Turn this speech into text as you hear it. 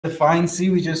To find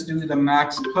C, we just do the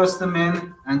max plus the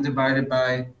min and divide it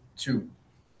by 2.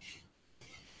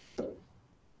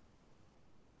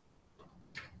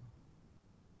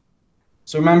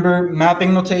 So remember,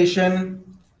 mapping notation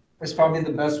is probably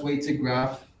the best way to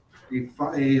graph a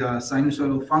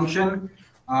sinusoidal function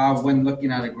when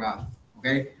looking at a graph,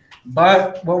 okay?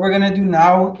 But what we're going to do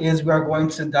now is we are going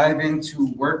to dive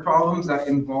into word problems that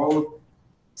involve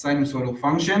sinusoidal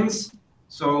functions.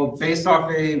 So based off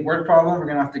a word problem, we're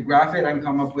going to have to graph it and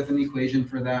come up with an equation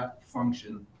for that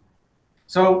function.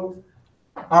 So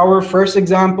our first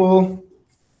example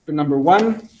for number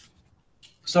 1.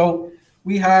 So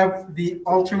we have the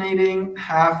alternating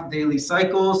half daily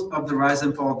cycles of the rise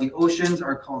and fall of the oceans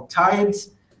are called tides.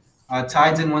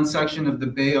 Tides in one section of the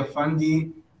Bay of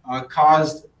Fundy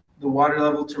caused the water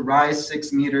level to rise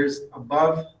 6 meters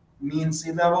above mean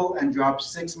sea level and drop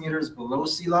 6 meters below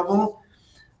sea level.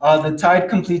 The tide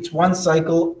completes one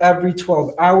cycle every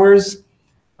 12 hours,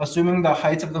 assuming the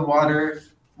height of the water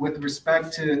with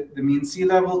respect to the mean sea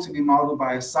level to be modeled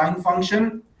by a sine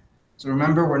function. So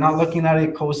remember, we're not looking at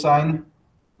a cosine.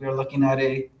 We are looking at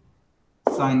a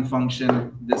sine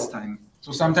function this time.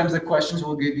 So sometimes the questions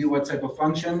will give you what type of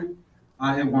function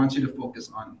it wants you to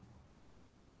focus on.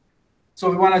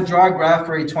 So we want to draw a graph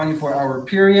for a 24-hour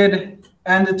period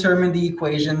and determine the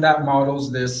equation that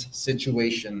models this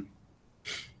situation.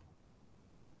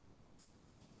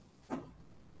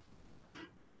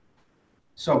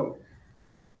 So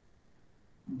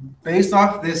based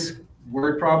off this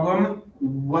word problem,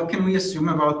 what can we assume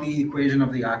about the equation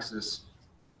of the axis?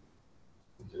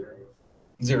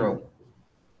 0.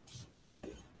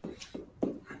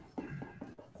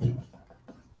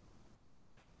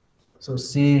 So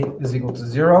C is equal to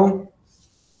 0.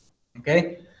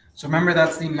 Okay, so remember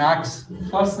that's the max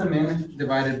plus the min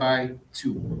divided by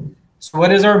 2. So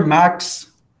what is our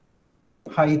max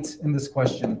height in this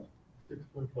question?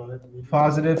 6.5 meters.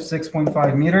 Positive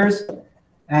 6.5 meters.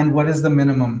 And what is the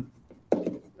minimum?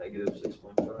 Negative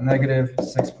 6.5. Negative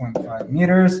 6.5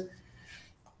 meters,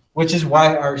 which is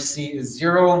why our C is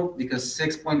 0, because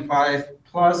 6.5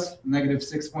 plus negative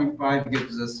 6.5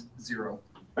 gives us 0.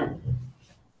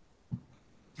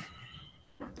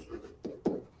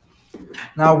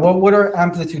 Now, what would our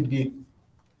amplitude be?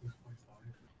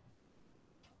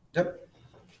 Yep.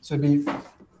 So it'd be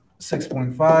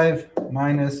 6.5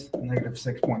 minus negative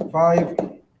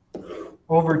 6.5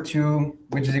 over 2,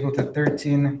 which is equal to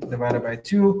 13 divided by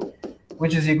 2,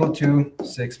 which is equal to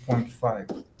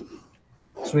 6.5.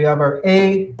 So we have our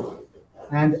A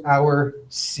and our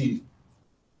C.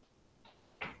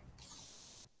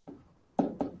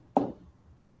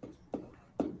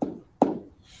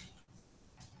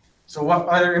 So what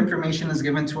other information is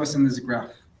given to us in this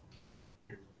graph?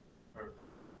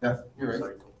 Yeah, you're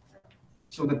right.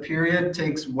 So the period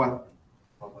takes what?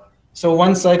 So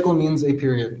one cycle means a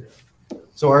period.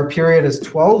 So our period is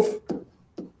 12.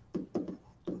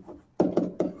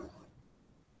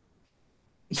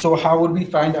 So how would we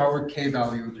find our K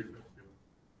value?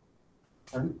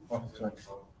 Pardon? Oh,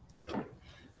 sorry.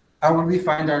 How would we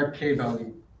find our K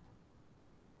value?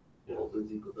 12 is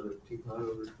equal to 2 pi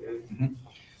over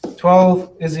K.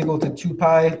 12 is equal to 2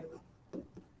 pi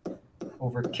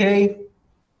over K.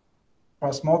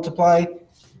 Cross multiply.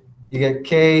 You get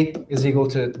K is equal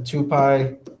to 2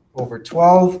 pi over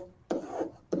 12.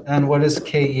 And what is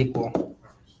K equal?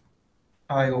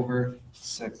 Pi over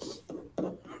 6.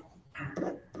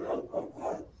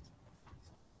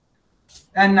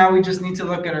 And now we just need to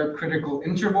look at our critical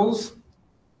intervals.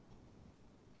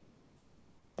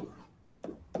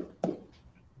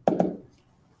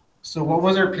 So what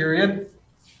was our period?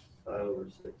 Pi over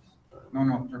 6.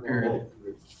 No, our period.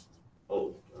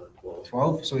 12.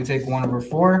 12. So we take 1 over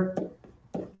 4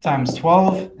 times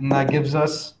 12, and that gives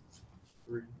us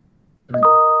 3.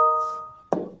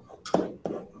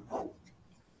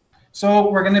 So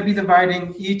we're going to be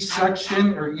dividing each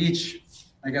section or each,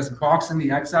 I guess, box in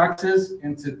the x-axis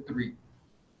into 3.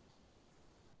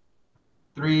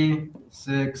 3,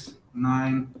 6,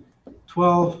 9,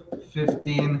 12,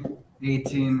 15,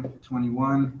 18,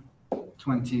 21,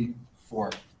 24.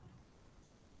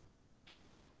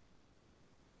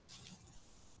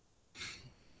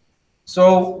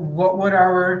 So what would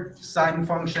our sine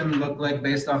function look like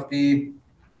based off the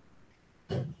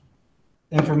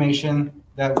information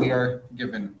that we are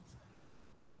given?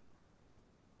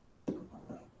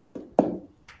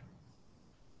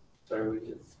 Sorry,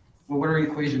 What would our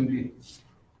equation be?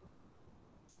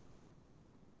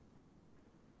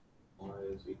 Y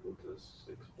is equal to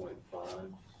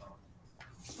 6.5.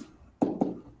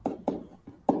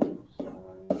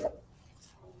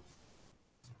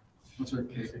 What's our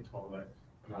K?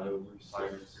 pi over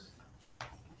 6.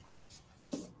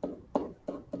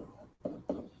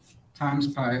 Times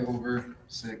pi over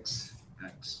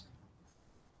 6x.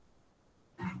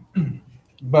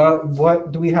 But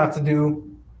what do we have to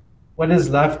do? What is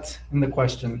left in the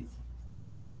question?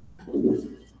 It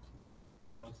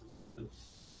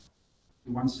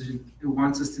wants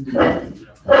us to do.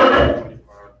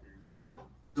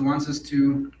 It wants us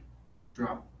to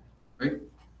draw, right?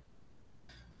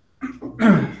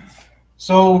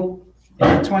 So, in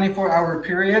a 24-hour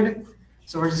period,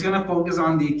 so we're just going to focus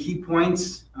on the key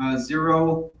points,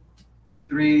 0,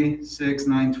 3, 6,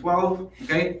 9, 12,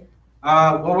 okay?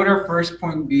 What would our first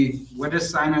point be? What is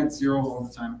sign at 0 all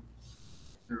the time?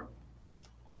 0.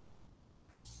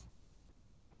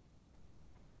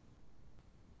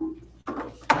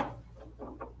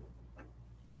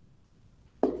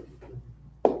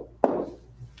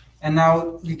 And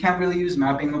now you can't really use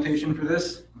mapping notation for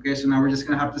this. Okay, so now we're just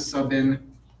going to have to sub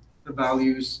in the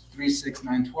values 3, 6,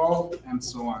 9, 12, and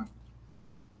so on.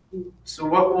 So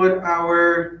what would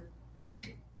our,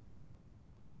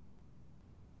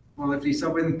 well, if we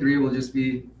sub in 3, it will just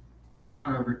be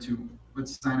pi over 2.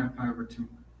 What's the sign of pi over 2?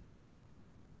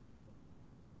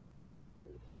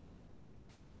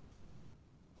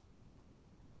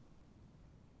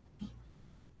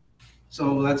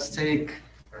 So let's take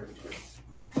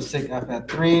f at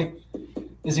 3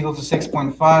 is equal to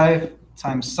 6.5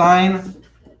 times sine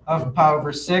of pi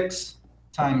over 6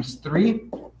 times 3,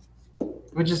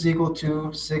 which is equal to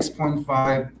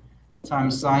 6.5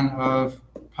 times sine of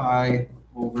pi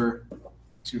over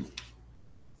 2.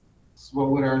 So what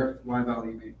would our y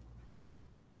value be?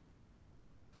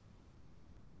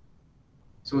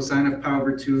 So sine of pi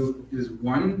over 2 is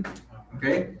 1.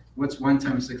 Okay, what's 1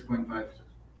 times 6.5?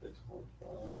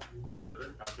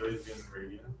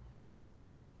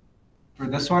 For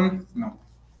this one, no.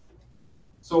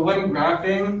 So when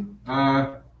graphing,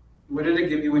 what did it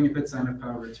give you when you put sine of pi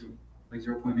over 2? Like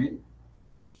 0.8?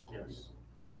 Yes.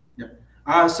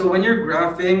 Yeah. So when you're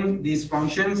graphing these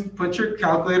functions, put your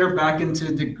calculator back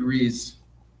into degrees.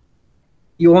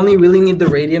 You only really need the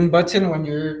radian button when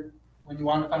you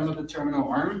want to find out the terminal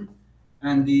arm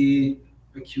and the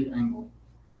acute angle.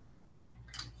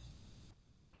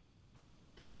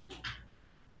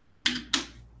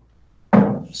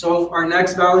 So our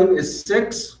next value is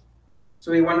 6.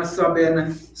 So we want to sub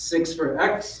in 6 for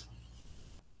x.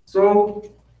 So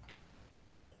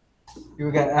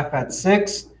you get f at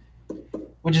 6,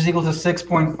 which is equal to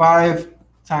 6.5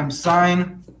 times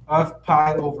sine of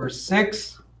pi over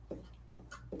 6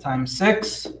 times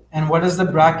 6. And what does the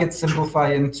bracket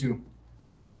simplify into?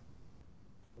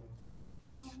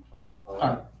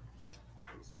 Pi.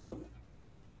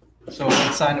 So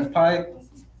what's sine of pi?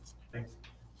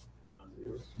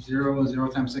 0, 0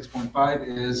 times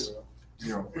 6.5 is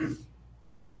 0.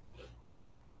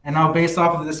 And now based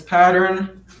off of this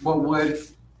pattern, what would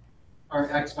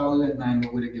our x value at 9,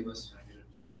 what would it give us?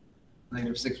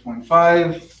 Negative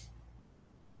 6.5.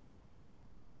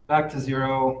 Back to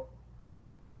 0.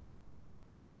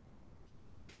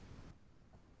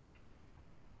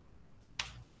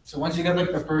 So once you get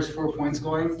like the first 4 points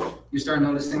going, you start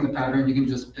noticing the pattern, you can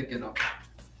just pick it up.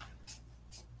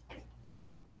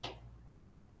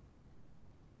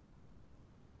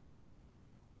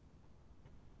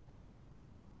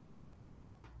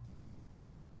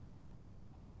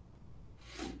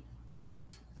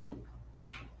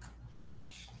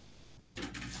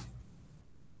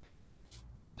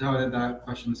 How did that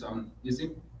question sound?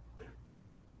 Easy?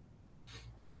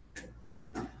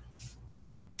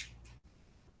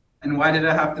 And why did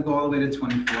I have to go all the way to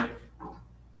 24?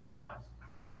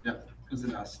 Yeah, because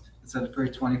it asked. It said for a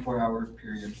 24-hour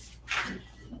period.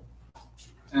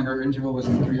 And our interval was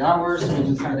in 3 hours, so we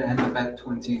just had to end up at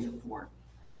 24.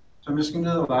 So I'm just going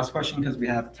to do the last question because we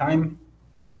have time.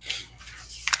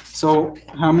 So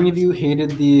how many of you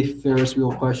hated the Ferris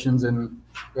wheel questions in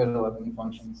grade 11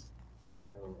 functions?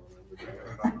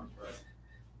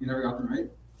 You never got them right?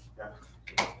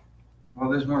 Yeah.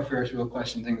 Well, there's more Ferris wheel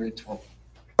questions in grade 12.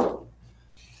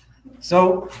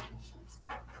 So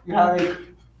you have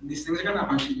these things are gonna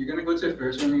hunt you. You're gonna go to a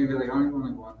Ferris wheel and you're gonna be like, I don't even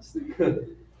want to go on this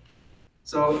thing.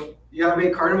 So you have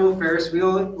a carnival Ferris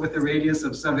wheel with a radius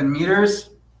of 7 meters.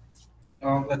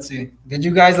 Let's see. Did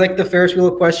you guys like the Ferris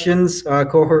wheel questions,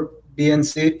 cohort B and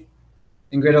C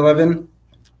in grade 11?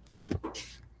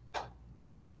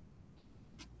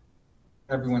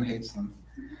 Everyone hates them.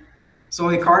 So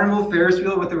a carnival Ferris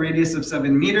wheel with a radius of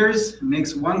 7 meters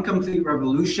makes 1 complete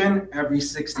revolution every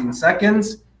 16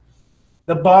 seconds.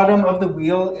 The bottom of the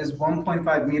wheel is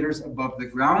 1.5 meters above the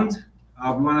ground.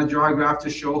 We want to draw a graph to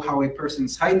show how a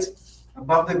person's height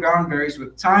above the ground varies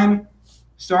with time.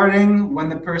 starting when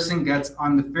the person gets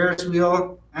on the Ferris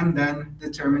wheel, and then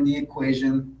determine the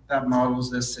equation that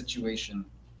models this situation.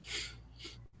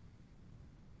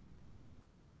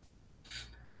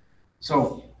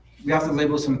 So we have to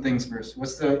label some things first.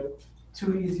 What's the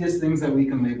two easiest things that we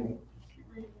can label?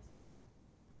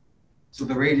 So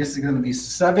the radius is going to be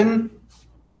 7.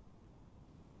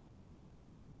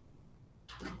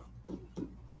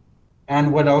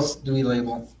 And what else do we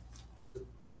label?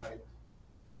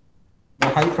 The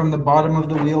height from the bottom of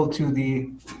the wheel to the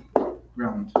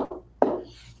ground.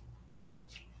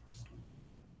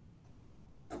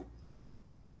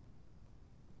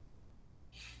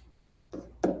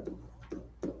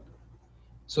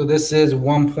 So this is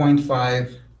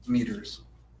 1.5 meters.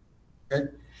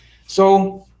 Okay.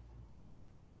 So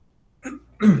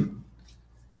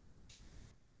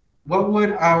what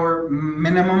would our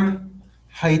minimum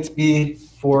height be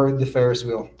for the Ferris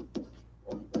wheel?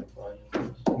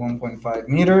 1.5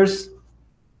 meters.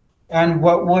 And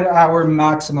what would our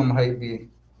maximum height be?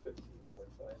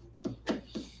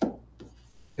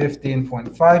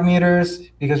 15.5 meters,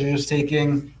 because you're just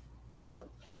taking,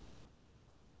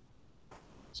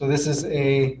 so this is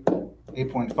a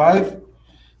 8.5.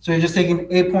 So you're just taking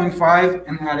 8.5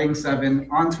 and adding 7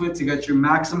 onto it to get your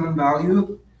maximum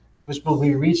value, which will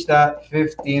be reached at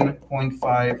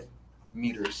 15.5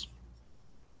 meters.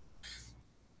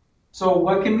 So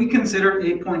what can we consider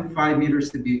 8.5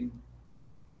 meters to be?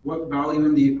 What value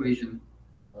in the equation?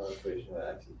 Equation of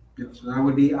axis. Yeah, so that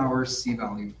would be our C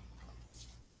value.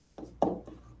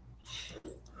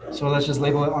 So let's just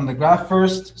label it on the graph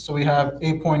first. So we have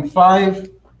 8.5,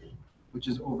 which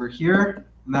is over here,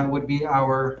 and that would be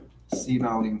our C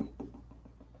value.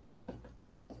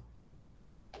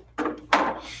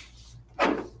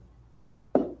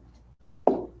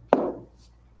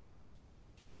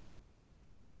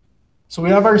 So we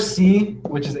have our C,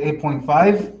 which is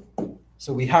 8.5.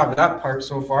 So we have that part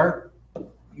so far.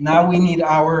 Now we need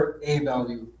our A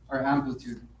value, our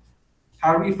amplitude.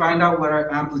 How do we find out what our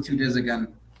amplitude is again?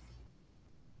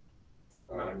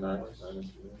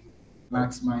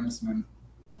 Max minus min.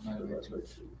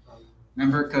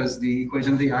 Remember, because the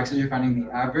equation of the axis, you're finding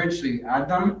the average, so you add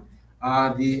them.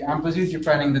 The amplitude, you're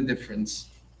finding the difference.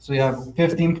 So you have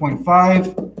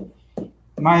 15.5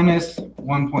 minus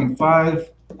 1.5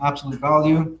 absolute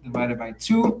value divided by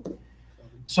 2.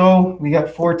 So we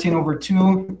get 14 over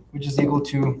 2, which is equal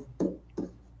to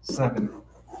 7.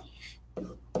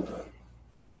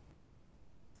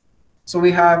 So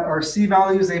we have our C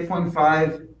value is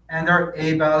 8.5 and our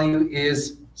A value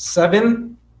is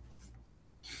 7.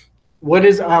 What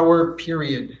is our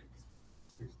period?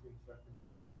 16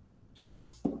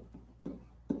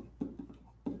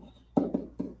 seconds.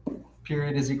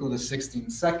 Period is equal to 16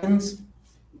 seconds.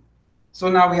 So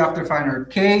now we have to find our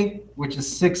K, which is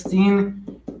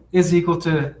 16, is equal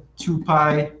to 2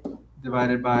 pi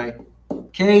divided by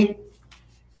K.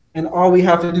 And all we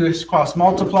have to do is cross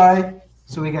multiply.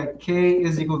 So we get K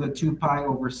is equal to 2 pi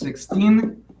over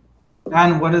 16.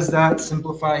 And what does that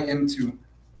simplify into?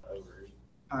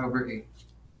 Pi over 8.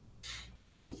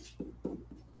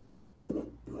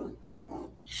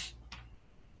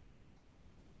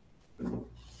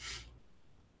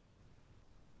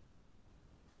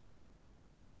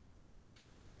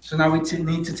 So now we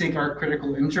need to take our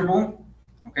critical interval,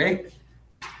 okay?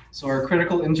 So our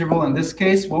critical interval in this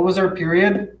case, what was our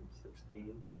period?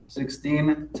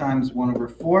 16 times 1 over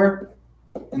 4,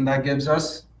 and that gives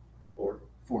us 4.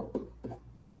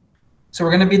 So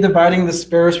we're going to be dividing this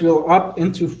Ferris wheel up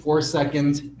into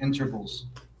 4-second intervals.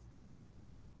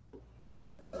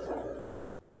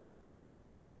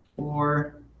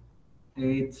 4,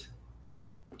 8,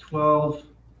 12,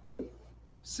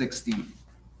 16.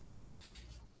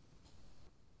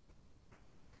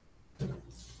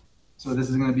 So this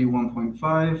is going to be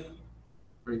 1.5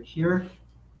 right here.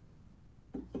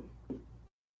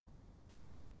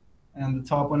 And the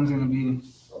top one is going to be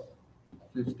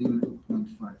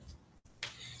 15.5.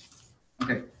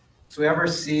 Okay, so we have our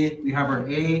C, we have our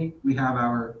A, we have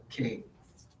our K.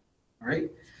 All right.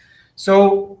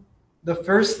 So the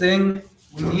first thing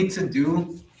we need to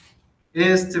do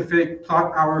is to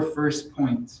plot our first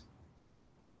point.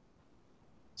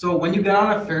 So when you get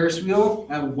on a Ferris wheel,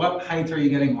 at what height are you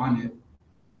getting on it?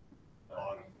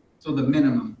 So the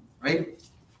minimum, right?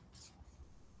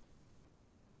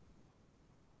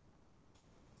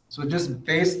 So just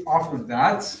based off of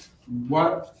that,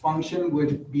 what function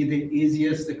would be the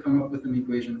easiest to come up with an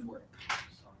equation for?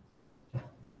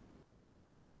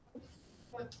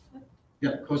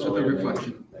 Yeah, close with a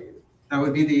reflection. That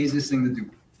would be the easiest thing to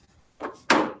do.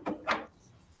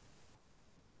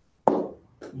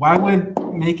 Why would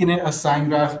making it a sine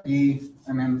graph be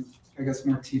and then I guess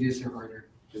more tedious or harder.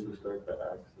 Should we start the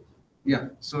axis? Yeah,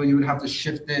 so you would have to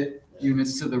shift it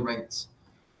units to the right.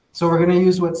 So we're going to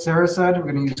use what Sarah said.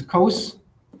 We're going to use cos.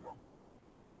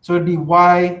 So it'd be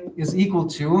y is equal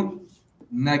to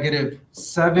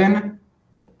 -7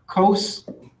 cos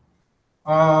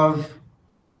of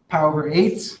pi over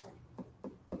 8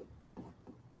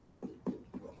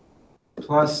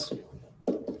 plus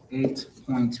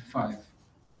 8.5.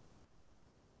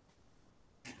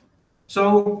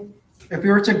 So if we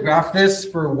were to graph this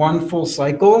for one full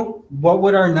cycle, what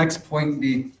would our next point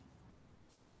be?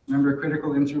 Remember,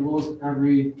 critical intervals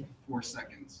every 4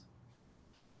 seconds.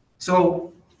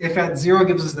 So if at 0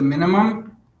 gives us the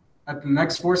minimum, at the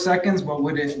next 4 seconds, what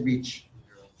would it reach?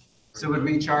 So it would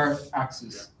reach our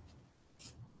axis.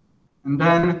 And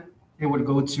then it would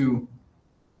go to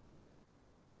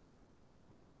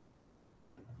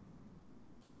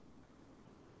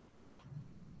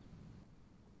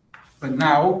but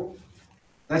now,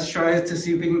 let's try to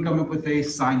see if we can come up with a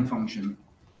sine function.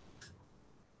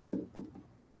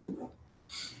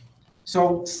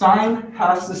 So sine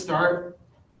has to start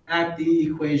at the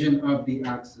equation of the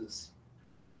axis.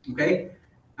 Okay?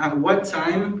 At what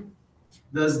time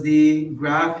does the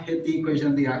graph hit the equation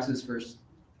of the axis first?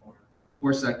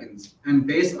 4 seconds. And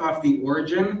based off the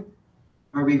origin,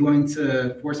 are we going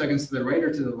to 4 seconds to the right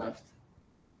or to the left?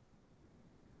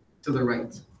 To the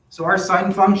right. So our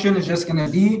sine function is just going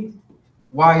to be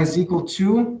y is equal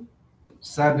to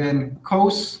 7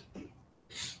 cos.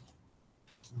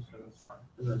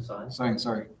 Sine,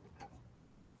 sorry.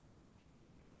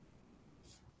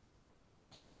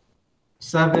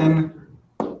 7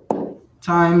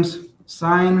 times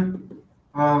sine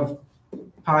of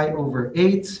pi over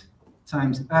 8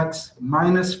 times x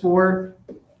minus 4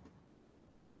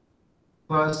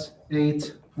 plus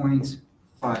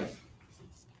 8.5.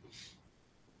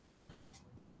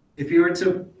 If you were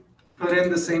to put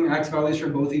in the same x values for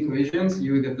both equations,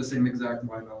 you would get the same exact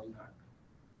y value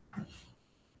back.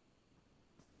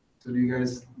 So do you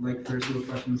guys like first order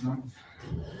questions now?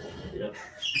 Yeah.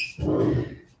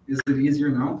 Is it easier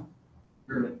now?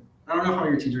 Or, I don't know how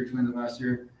your teacher explained it last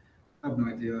year. I have no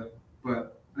idea,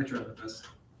 but I tried my best.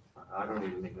 I don't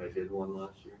even think I did one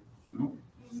last year. No?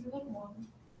 You did one.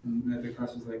 And the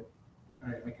class was like,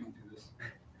 I can't do this.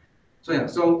 So yeah,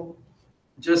 so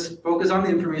just focus on the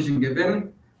information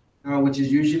given, which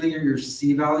is usually your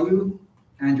C value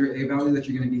and your A value that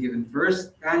you're going to be given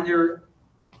first, and you're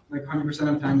like 100%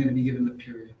 of the time going to be given the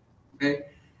period. Okay?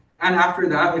 And after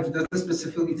that, if it doesn't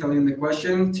specifically tell you in the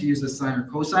question to use a sine or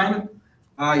cosine,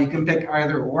 you can pick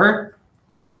either or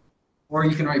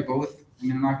you can write both. I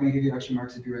mean, I'm not going to give you extra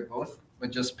marks if you write both,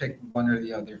 but just pick one or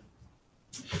the other.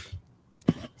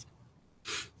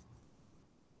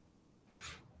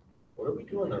 What are we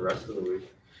doing the rest of the week?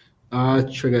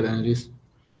 Trig identities.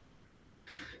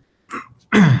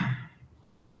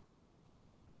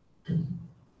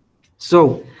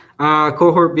 So,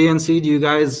 cohort B and C, do you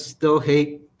guys still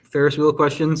hate Ferris wheel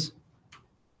questions?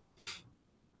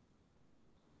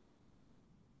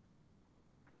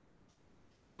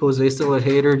 Jose's still a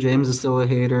hater. James is still a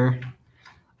hater.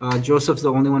 Joseph's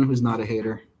the only one who's not a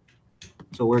hater.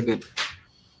 So we're good.